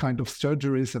have this kind of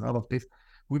surgeries and all of this.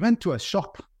 We went to a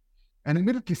shop, and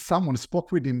immediately someone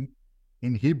spoke with him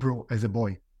in Hebrew as a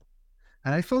boy.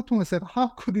 And I thought to myself, how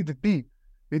could it be?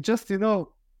 It just,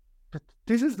 but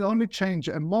this is the only change.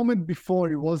 A moment before,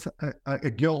 he was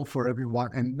a girl for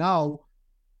everyone, and now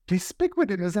they speak with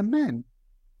him as a man.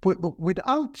 But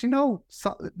without,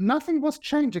 nothing was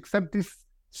changed except this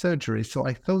surgery. So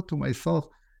I thought to myself,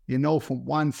 from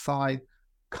one side,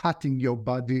 cutting your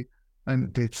body,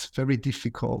 and it's very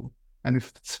difficult. And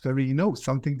if it's very,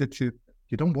 something that you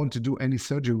don't want to do any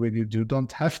surgery with, you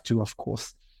don't have to, of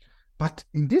course. But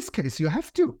in this case, you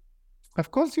have to.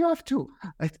 Of course you have to.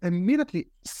 Immediately,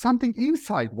 something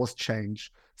inside was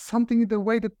changed. Something in the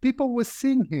way that people were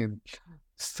seeing him.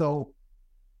 So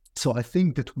I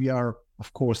think that we are,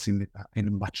 of course, in a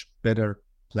much better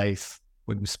place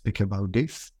when we speak about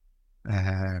this.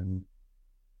 And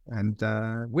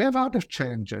we have other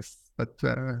challenges, but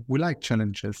we like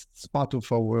challenges. It's part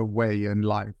of our way in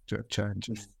life to have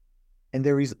challenges. And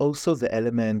there is also the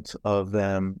element of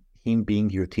him being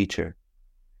your teacher.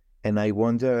 And I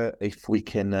wonder if we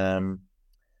can,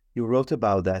 you wrote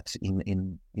about that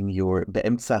in your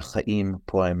Be'emtza Chaim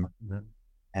poem.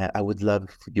 I would love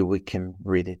if we can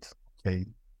read it. Okay.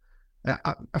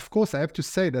 Of course, I have to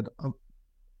say that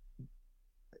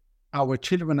our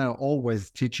children are always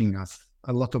teaching us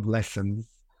a lot of lessons.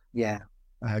 Yeah.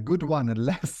 A good one, and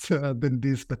less than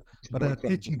this, but are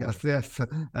teaching us, yes,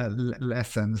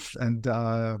 lessons. And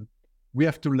we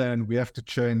have to learn, we have to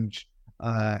change,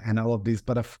 and all of this.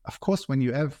 But of course, when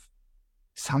you have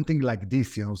something like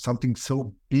this, something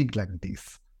so big like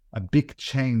this, a big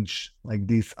change like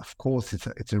this, of course,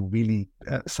 it's a really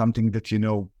something that,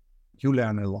 you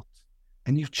learn a lot.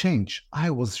 And you change. I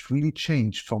was really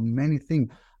changed from many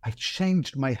things. I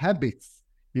changed my habits.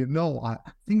 I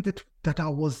think that I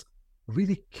was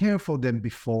really careful than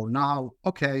before. Now,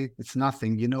 okay, it's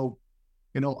nothing.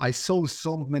 I saw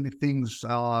so many things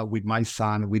with my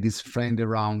son, with his friend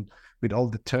around, with all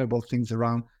the terrible things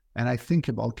around, and I think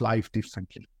about life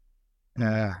differently.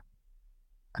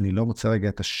 אני לא רוצה רגע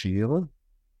את השיר.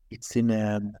 It's in...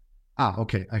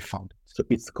 okay, I found it. So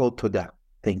it's called תודה.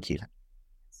 Thank you.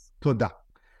 תודה.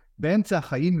 באמצע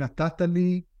החיים נתת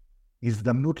לי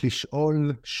הזדמנות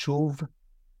לשאול שוב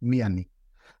מי אני.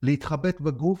 להתחבט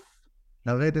בגוף,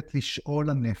 לרדת לשאול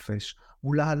הנפש,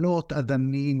 ולעלות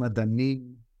אדנים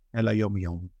אל היום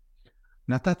יום.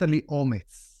 נתת לי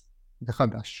אומץ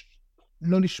וחדש,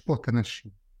 לא לשפוט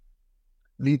אנשים.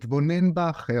 להתבונן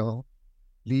באחר,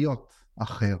 להיות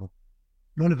אחר.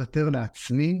 לא לוותר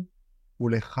לעצמי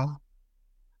ולך,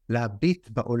 להביט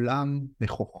בעולם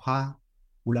בכוחה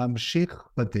ולהמשיך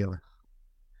בדרך.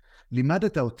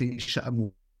 לימדת אותי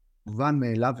שהמובן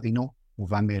מאליו אינו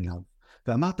מובן מאליו,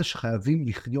 ואמרת שחייבים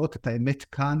לחיות את האמת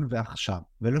כאן ועכשיו,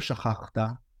 ולא שכחת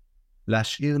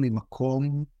להשאיר לי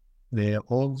מקום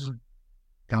לאהוב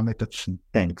גם את עצמי.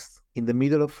 Thanks. In the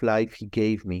middle of life, he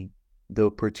gave me the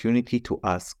opportunity to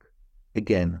ask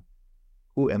again,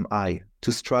 who am I?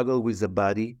 To struggle with the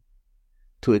body,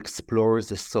 to explore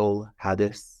the soul,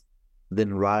 Hades,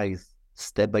 then rise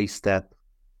step by step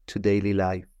to daily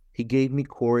life. He gave me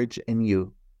courage and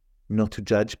you, not to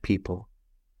judge people,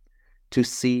 to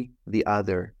see the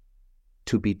other,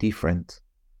 to be different,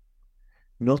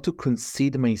 not to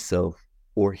concede myself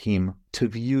or him, to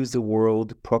view the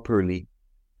world properly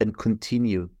and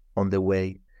continue on the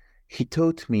way. He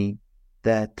taught me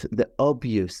that the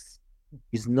obvious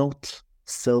is not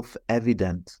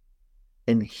self-evident,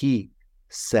 and he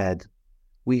said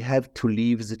we have to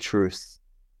live the truth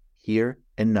here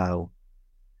and now,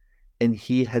 and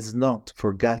he has not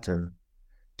forgotten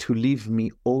to leave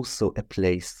me also a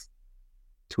place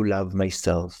to love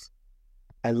myself.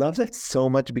 I love that so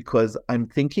much because I'm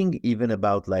thinking even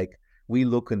about like we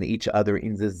look on each other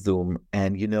in the Zoom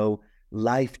and, you know,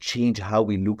 life change how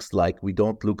we looks like. We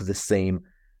don't look the same.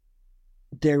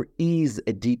 There is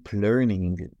a deep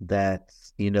learning that,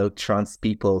 you know, trans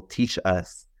people teach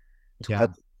us to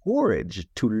have courage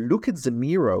to look at the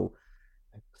mirror.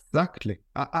 Exactly.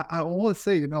 I always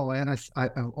say, you know, and I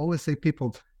always say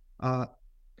people,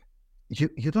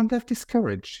 you don't have this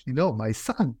courage, you know, my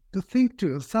son, to think to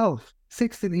yourself,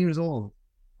 16 years old,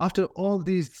 after all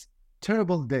these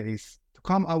terrible days, to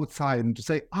come outside and to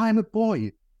say, I'm a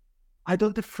boy. I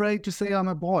don't afraid to say I'm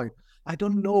a boy. I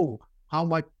don't know how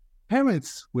my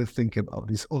parents will think about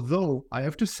this. Although I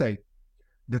have to say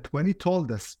that when he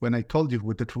told us, when I told you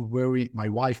that we, my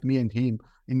wife, me and him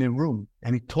in a room,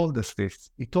 and he told us this,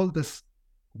 he told us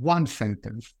one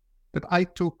sentence that I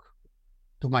took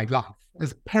to my life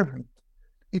as a parent.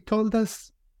 He told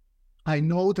us, I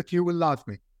know that you will love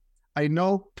me. I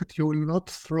know that you will not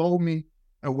throw me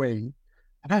away.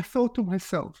 And I thought to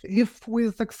myself, if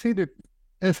we succeeded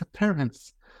as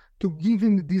parents to give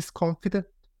him this confidence,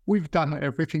 we've done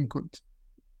everything good.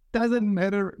 Doesn't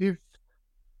matter if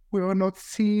we are not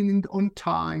seen on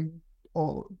time,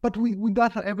 but we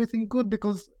done everything good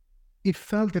because he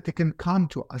felt that he can come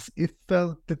to us. He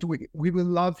felt that we will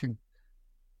love him,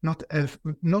 not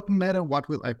matter what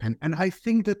will happen. And I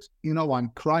think that, you know, I'm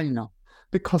crying now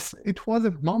because it was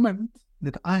a moment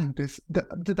that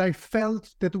I felt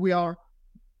that we are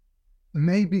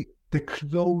maybe the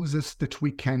closest that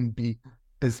we can be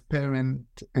as parent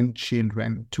and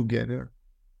children together.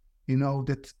 You know,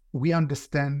 that we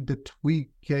understand that we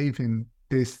gave him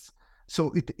this.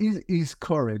 So it is his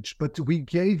courage, but we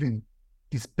gave him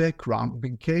this background.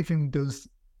 We gave him those,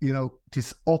 you know,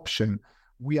 this option.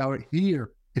 We are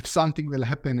here if something will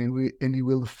happen and he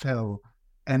will fail.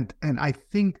 And I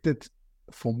think that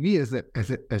for me as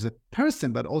a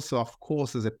person, but also of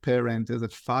course as a parent, as a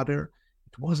father,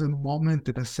 it was a moment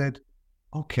that I said,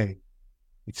 okay,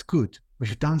 it's good.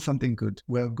 We've done something good.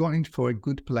 We're going for a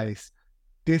good place.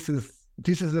 This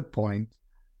is a point.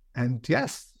 And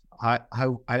yes, I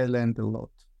learned a lot.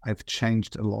 I've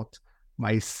changed a lot.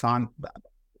 My son,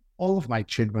 all of my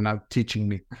children are teaching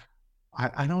me.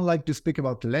 I don't like to speak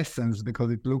about lessons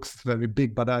because it looks very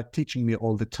big, but are teaching me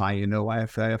all the time. You know, I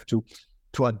have to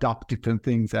adapt different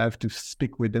things. I have to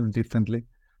speak with them differently.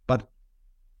 But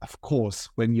of course,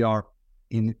 when you're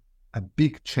in a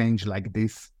big change like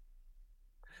this,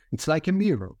 it's like a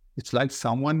mirror. It's like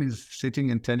someone is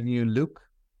sitting and telling you, look,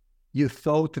 you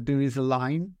thought that there is a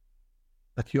line,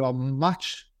 but you are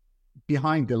much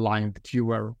behind the line that you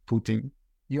were putting.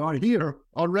 You are here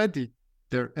already.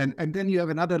 There, and then you have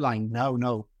another line.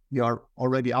 No, you are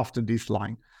already after this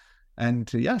line. And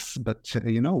yes, but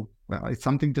you know, it's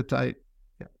something that I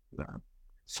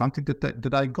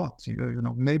got. You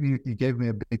know, maybe it gave me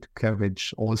a bit of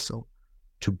courage also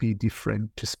to be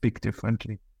different, to speak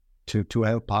differently, to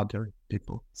help other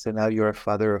people. So now you're a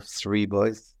father of 3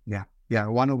 boys? Yeah.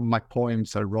 One of my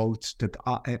poems I wrote that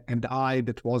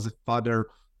that was a father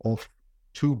of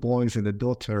 2 boys and a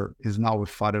daughter is now a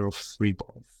father of 3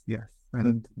 boys. Yes.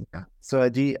 And yeah. So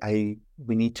Adi,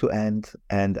 we need to end,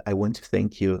 and I want to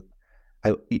thank you.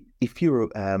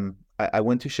 I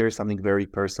want to share something very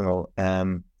personal.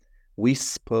 We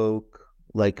spoke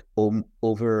like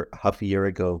over half a year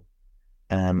ago,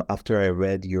 after I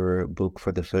read your book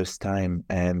for the first time,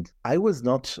 and I was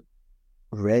not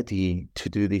ready to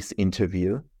do this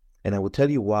interview, and I will tell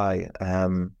you why.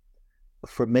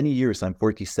 For many years, I'm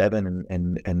 47,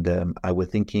 and I was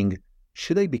thinking,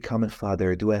 should I become a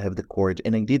father? Do I have the courage?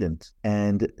 And I didn't.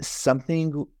 And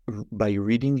something by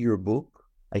reading your book,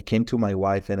 I came to my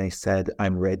wife and I said,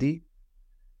 I'm ready.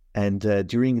 And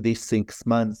during these 6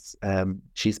 months,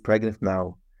 she's pregnant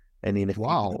now. And in a few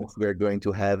months, we're going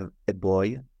to have a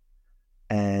boy.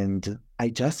 And I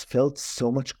just felt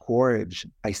so much courage.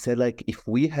 I said, like, if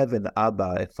we have an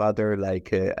Abba, a father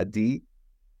like Adi,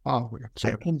 I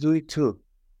can do it too.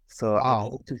 So I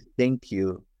want to thank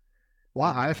you.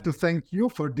 Wow, I have to thank you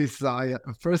for this.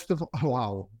 First of all,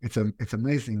 wow, it's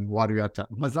amazing what you are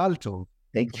telling. Mazal tov.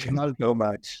 Thank you so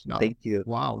much. No. Thank you.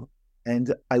 Wow.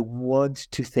 And I want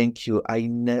to thank you.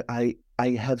 I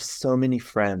have so many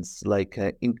friends, like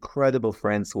incredible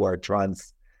friends who are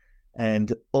trans.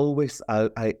 And always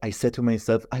I said to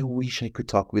myself, I wish I could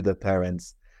talk with the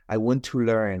parents. I want to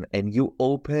learn. And you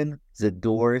open the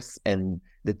doors and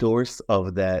the doors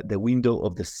of the window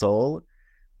of the soul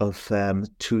of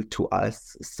to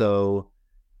us. So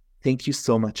thank you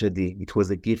so much, Adi. It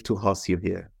was a gift to host you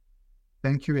here.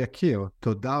 Thank you, Yakir.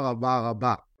 תודה רבה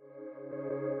רבה.